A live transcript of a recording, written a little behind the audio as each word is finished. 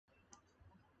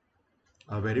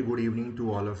A very good evening to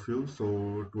all of you.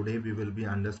 So today we will be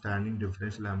understanding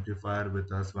differential amplifier with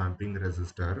a swamping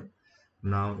resistor.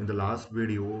 Now in the last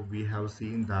video we have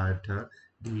seen that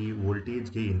the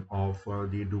voltage gain of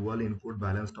the dual input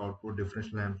balanced output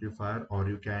differential amplifier, or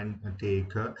you can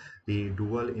take the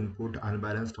dual input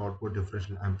unbalanced output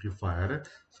differential amplifier.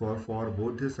 So for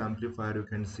both this amplifier you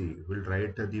can see we'll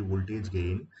write the voltage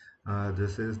gain.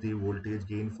 This is the voltage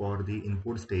gain for the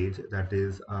input stage, that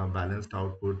is balanced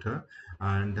output,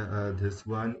 and this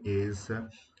one is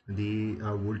the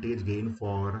voltage gain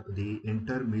for the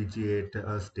intermediate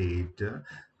state,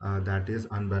 that is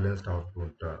unbalanced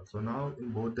output. So now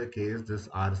in both the case this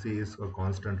RC is a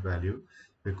constant value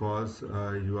because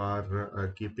you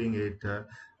are keeping it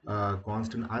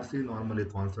constant. RC normally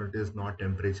constant, is not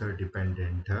temperature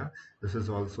dependent. This is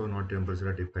also not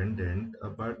temperature dependent,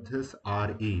 but this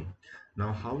RE.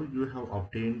 Now how you have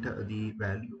obtained the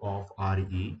value of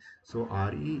RE? So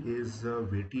RE is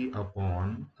Vt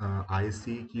upon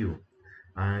ICQ,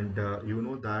 and you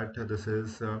know that this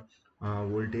is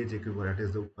voltage equivalent,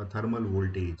 is the thermal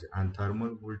voltage, and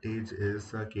thermal voltage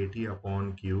is kT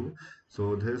upon q.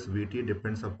 So this Vt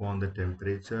depends upon the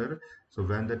temperature. So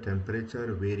when the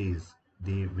temperature varies,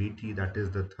 the Vt, that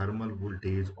is the thermal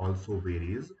voltage, also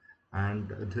varies, and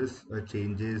this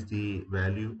changes the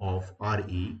value of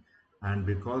Re, and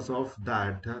because of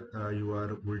that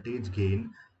your voltage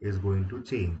gain is going to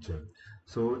change.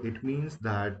 So it means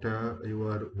that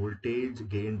your voltage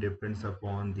gain depends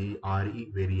upon the Re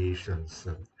variations,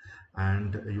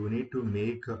 and you need to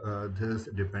make this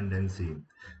dependency.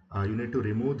 You need to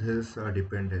remove this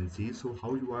dependency. So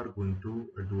how you are going to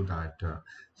do that?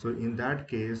 So in that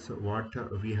case, what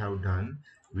we have done,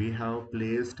 we have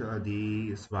placed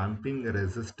the swamping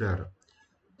resistor,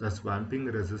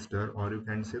 or you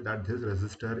can say that this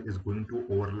resistor is going to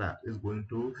overlap, is going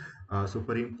to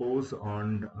superimpose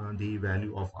on the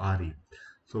value of Re.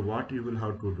 So what you will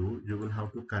have to do, you will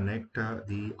have to connect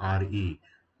the Re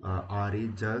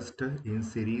just in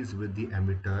series with the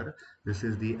emitter. This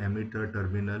is the emitter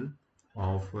terminal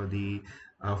of the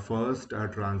first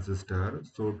transistor.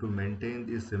 So to maintain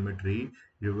the symmetry,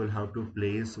 you will have to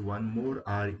place one more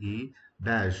Re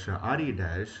dash.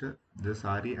 This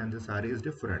Re and this Re is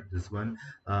different. This one,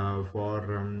 for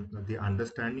the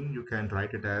understanding, you can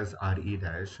write it as Re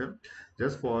dash.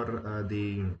 Just for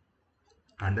the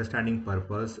understanding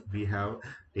purpose, we have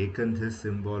taken this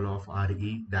symbol of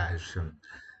Re dash.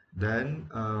 Then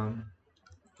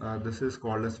this is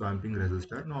called a swamping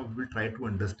resistor. Now we will try to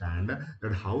understand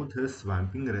that how this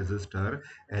swamping resistor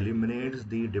eliminates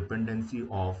the dependency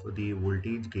of the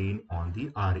voltage gain on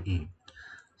the Re.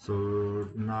 So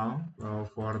now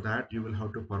for that you will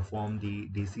have to perform the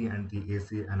DC and the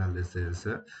AC analysis.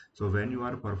 So when you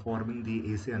are performing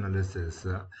the AC analysis,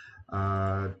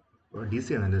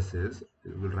 DC analysis,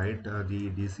 you will write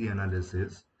the DC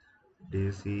analysis.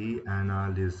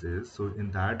 So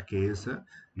in that case,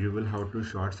 you will have to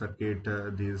short circuit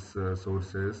these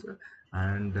sources,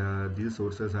 and these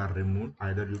sources are removed.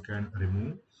 Either you can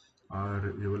remove,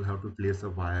 or you will have to place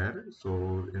a wire.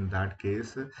 So in that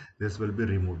case, this will be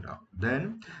removed now.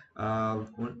 Then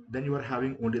you are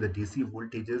having only the DC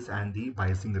voltages and the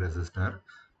biasing resistor.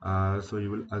 So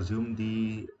you will assume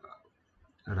the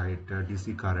right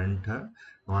DC current.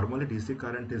 Normally DC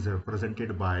current is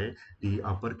represented by the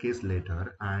uppercase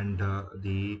letter, and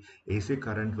the AC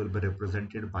current will be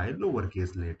represented by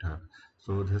lowercase letter.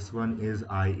 So this one is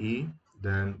IE,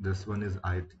 then this one is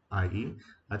IE.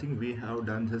 I think we have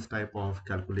done this type of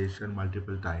calculation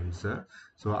multiple times.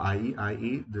 So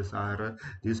IE,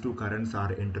 these two currents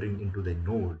are entering into the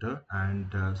node,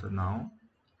 and so now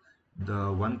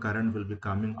the one current will be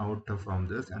coming out from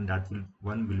this, and that will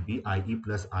one will be IE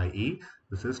plus IE.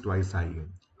 This is twice IE.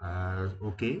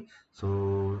 Okay,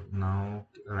 so now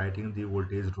writing the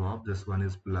voltage drop, this one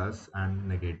is plus and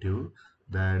negative.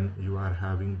 Then you are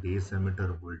having base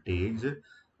emitter voltage.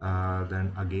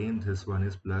 Then again this one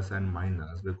is plus and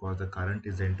minus because the current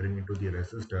is entering into the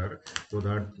resistor. So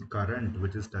that current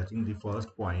which is touching the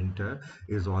first point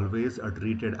is always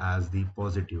treated as the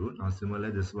positive. Now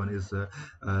similarly this one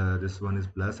is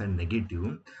plus and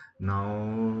negative.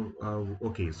 Now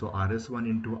okay, so RS1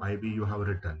 into IB you have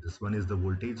written. This one is the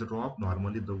voltage drop.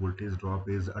 Normally the voltage drop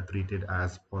is treated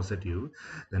as positive.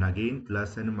 Then again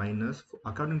plus and minus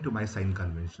according to my sign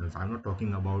conventions. I'm not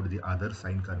talking about the other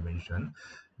sign convention.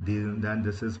 Then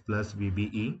this is plus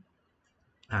VBE,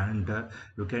 and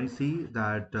you can see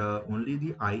that only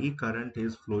the IE current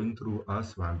is flowing through a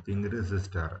swamping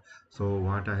resistor. So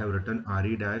what I have written,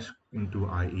 RE dash into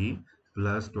IE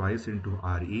plus twice into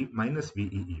RE minus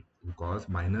VEE. because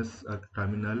minus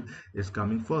terminal is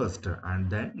coming first, and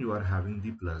then you are having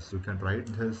the plus. You can write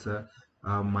this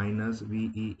minus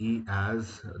VEE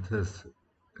as this.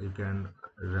 You can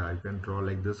you can draw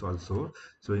like this also.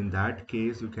 So in that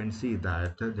case, you can see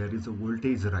that there is a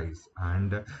voltage rise,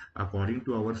 and according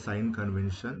to our sign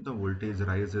convention, the voltage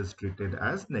rise is treated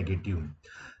as negative.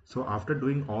 So after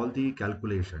doing all the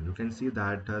calculation, you can see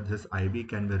that this IB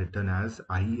can be written as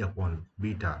IE upon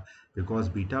beta, because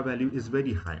beta value is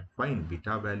very high. Fine,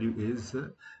 beta value is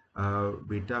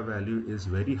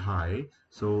very high.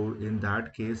 So in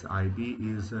that case, IB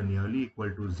is nearly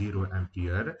equal to 0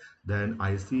 ampere. Then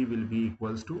IC will be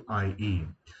equals to IE.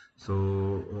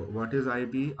 So what is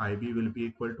IB? IB will be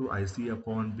equal to IC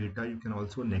upon beta. You can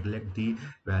also neglect the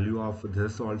value of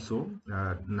this also.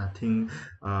 Nothing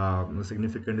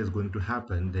significant is going to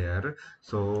happen there.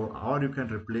 So, or you can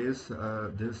replace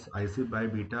this IC by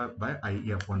beta by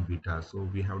IE upon beta. So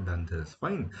we have done this.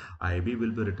 Fine. IB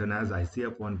will be written as IC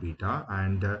upon beta,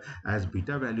 and as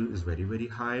beta value is very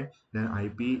high, then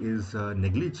IB is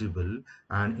negligible,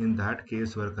 and in that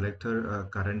case your collector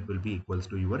current will be equals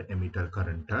to your emitter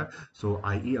current. So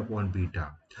IE upon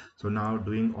beta. So now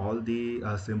doing all the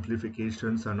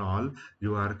simplifications and all,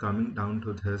 you are coming down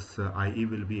to this IE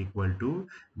will be equal to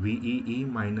VEE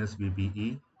minus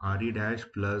VBE RE dash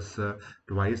plus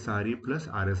twice RE plus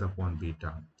RS upon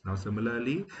beta. Now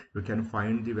similarly, you can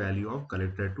find the value of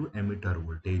collector to emitter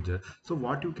voltage. So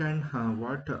what you can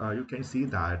see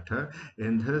that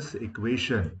in this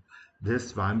equation, this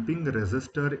swamping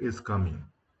resistor is coming.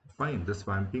 Fine, this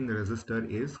swamping resistor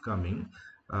is coming.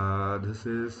 This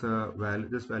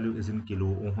value is in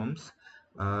kilo ohms.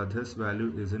 This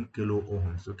value is in kilo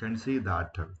ohms. You can see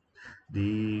that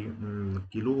the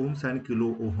kilo ohms and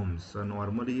kilo ohms.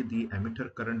 Normally, the emitter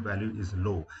current value is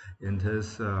low in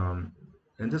this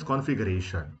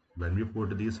configuration. When we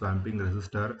put the swamping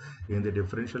resistor in the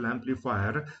differential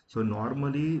amplifier, so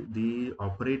normally the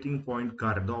operating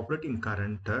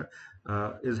current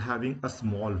is having a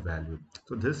small value.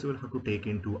 So this you will have to take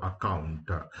into account.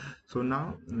 So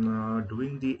now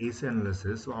doing the AC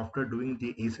analysis. So after doing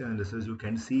the AC analysis, you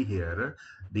can see here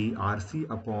the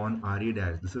RC upon RE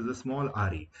dash. This is a small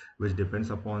RE which depends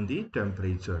upon the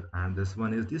temperature, and this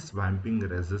one is the swamping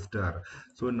resistor.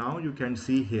 So now you can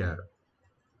see here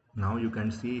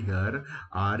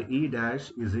RE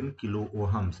dash is in kilo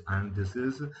ohms, and this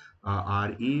is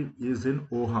RE is in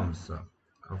ohms.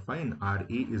 Fine,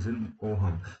 RE is in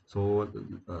ohm. So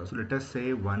so let us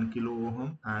say 1 kilo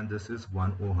ohm, and this is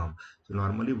 1 ohm. So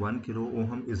normally 1 kilo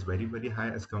ohm is very high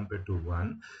as compared to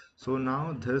 1. So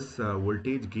now this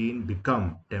voltage gain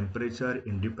become temperature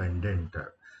independent.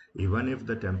 Even if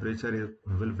the temperature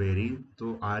will vary,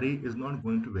 so RE is not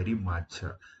going to vary much,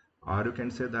 or you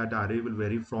can say that RE will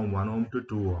vary from 1 ohm to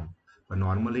 2 ohm. But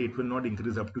normally it will not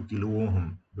increase up to kilo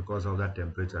ohm because of that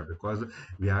temperature, because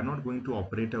we are not going to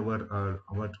operate our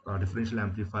differential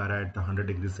amplifier at 100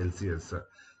 degrees Celsius.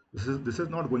 This is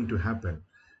not going to happen.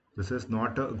 This is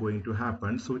not going to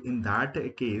happen. So in that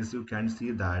case, you can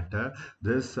see that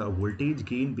this voltage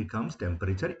gain becomes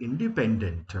temperature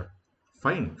independent.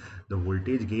 Fine, the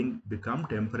voltage gain become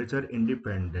temperature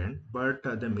independent, but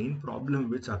the main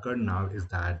problem which occurred now is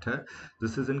that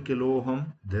this is in kilo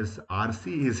ohm, this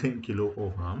RC is in kilo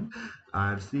ohm,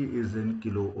 RC is in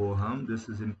kilo ohm, this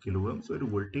is in kilo ohm, so the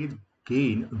voltage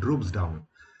gain drops down.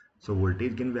 So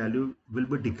voltage gain value will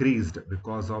be decreased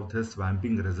because of this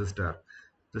swamping resistor.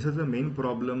 This is the main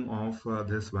problem of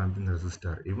this swamping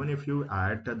resistor. Even if you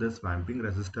add the swamping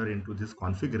resistor into this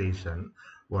configuration,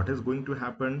 what is going to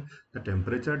happen? The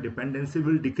temperature dependency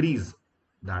will decrease.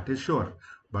 That is sure.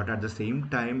 But at the same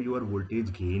time, your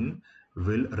voltage gain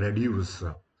will reduce.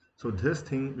 So this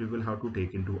thing we will have to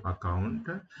take into account.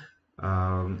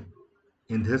 Um,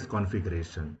 in this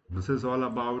configuration. This is all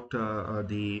about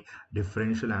the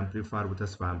differential amplifier with a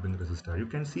swamping resistor. You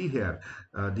can see here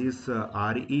this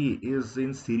RE is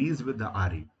in series with the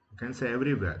RE. You can say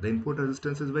everywhere the input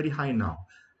resistance is very high now.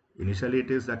 Initially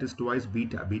it is that is twice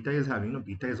beta. Beta is having,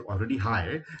 beta is already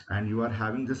high, and you are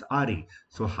having this RE.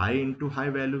 So high into high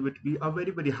value would be a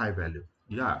very high value.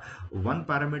 Yeah, one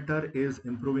parameter is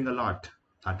improving a lot.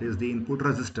 That is the input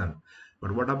resistance.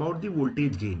 But what about the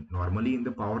voltage gain? Normally in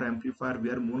the power amplifier,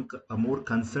 we are more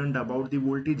concerned about the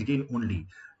voltage gain only,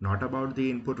 not about the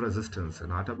input resistance,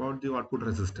 not about the output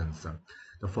resistance.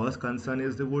 The first concern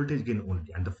is the voltage gain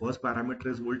only, and the first parameter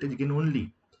is voltage gain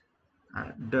only,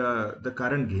 and the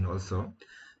current gain also.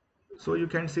 So you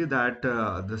can see that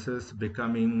this is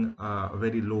becoming a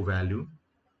very low value.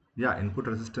 Yeah, input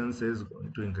resistance is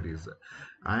going to increase,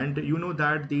 and you know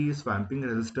that the swamping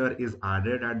resistor is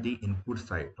added at the input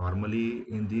side, normally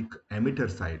in the emitter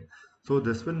side. So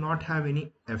this will not have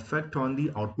any effect on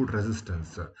the output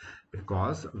resistance,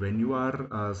 because when you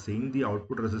are seeing the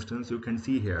output resistance, you can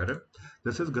see here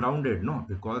this is grounded, no,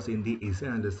 because in the AC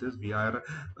analysis we are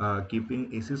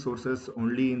keeping AC sources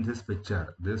only in this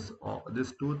picture. This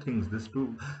two things, these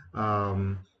two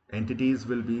um, entities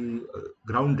will be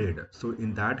grounded. So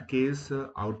in that case,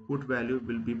 output value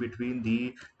will be between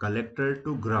the collector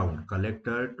to ground.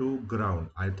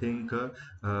 I think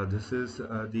this is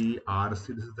the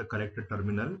RC, this is the collector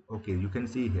terminal. Okay, you can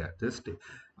see here this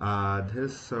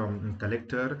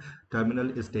collector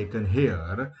terminal is taken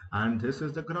here, and this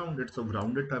is the grounded. So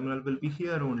grounded terminal will be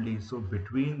here only. So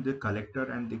between the collector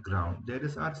and the ground, there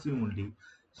is RC only.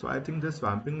 So I think the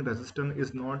swamping resistance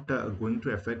is not going to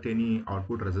affect any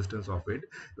output resistance of it.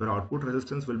 Your output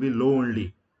resistance will be low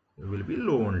only. Will be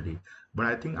low only. But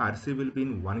I think RC will be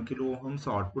in 1 kilo ohm.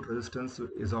 So output resistance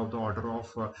is of the order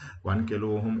of 1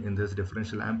 kilo ohm in this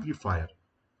differential amplifier.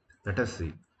 Let us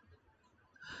see.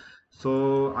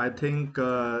 So I think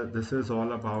this is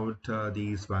all about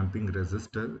the swamping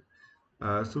resistor.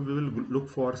 So we will look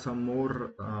for some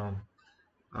more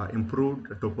improved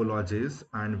topologies,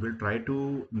 and we'll try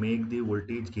to make the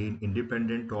voltage gain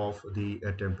independent of the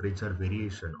temperature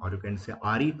variation, or you can say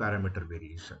RE parameter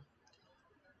variation.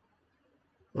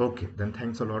 Okay, then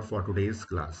thanks a lot for today's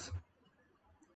class.